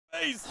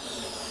Face.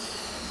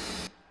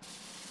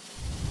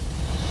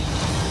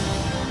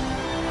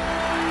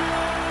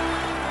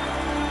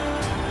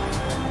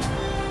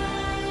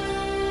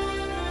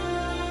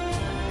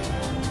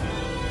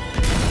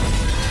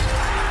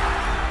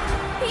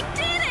 He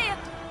did it!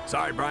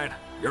 Sorry, Brian.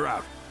 You're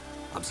out.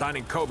 I'm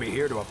signing Kobe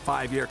here to a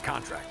 5-year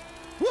contract.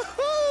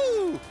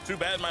 Woohoo! Too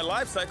bad my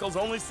life cycle's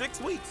only 6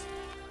 weeks.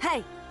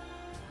 Hey,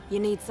 you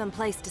need some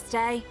place to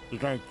stay? You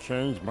can't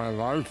change my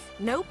life.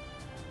 Nope.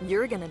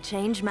 You're gonna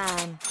change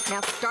mine. Now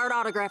start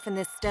autographing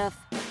this stuff.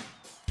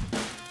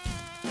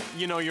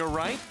 You know, you're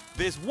right.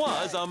 This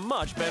was a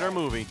much better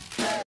movie.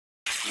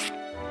 See?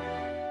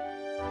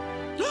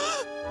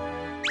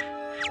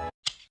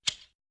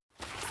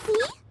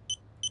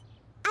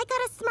 I got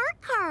a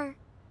smart car.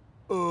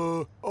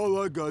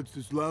 All I got's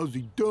this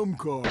lousy dumb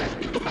car.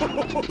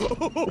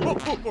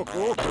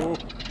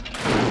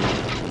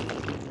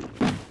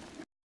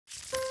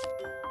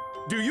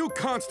 Do you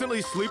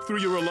constantly sleep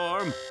through your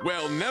alarm?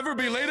 Well, never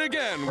be late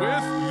again with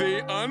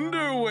the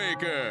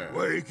Underwaker.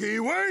 Wakey,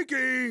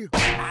 wakey!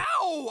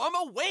 Ow!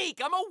 I'm awake!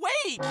 I'm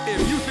awake!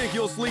 If you think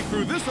you'll sleep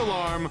through this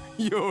alarm,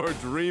 you're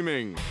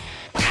dreaming.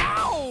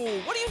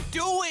 Ow! What are you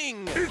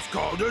doing? It's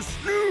called a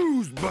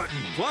snooze button.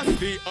 Plus,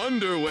 the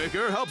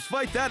Underwaker helps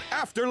fight that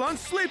after-lunch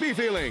sleepy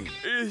feeling.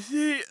 You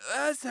see,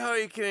 that's how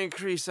you can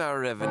increase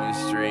our revenue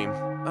stream.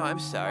 Oh, I'm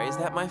sorry. Is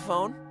that my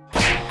phone?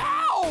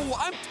 Ow!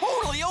 I'm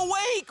totally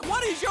awake!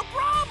 What is your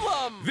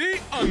problem? The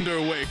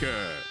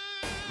Underwaker.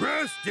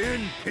 Rest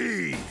in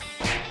peace.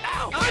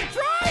 Ow! I'm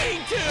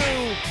trying to!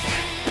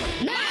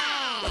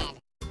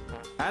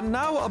 And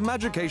now a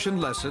Magication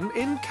lesson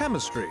in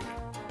chemistry.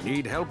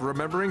 Need help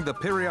remembering the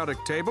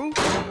periodic table?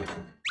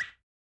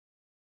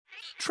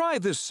 Try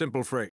this simple phrase.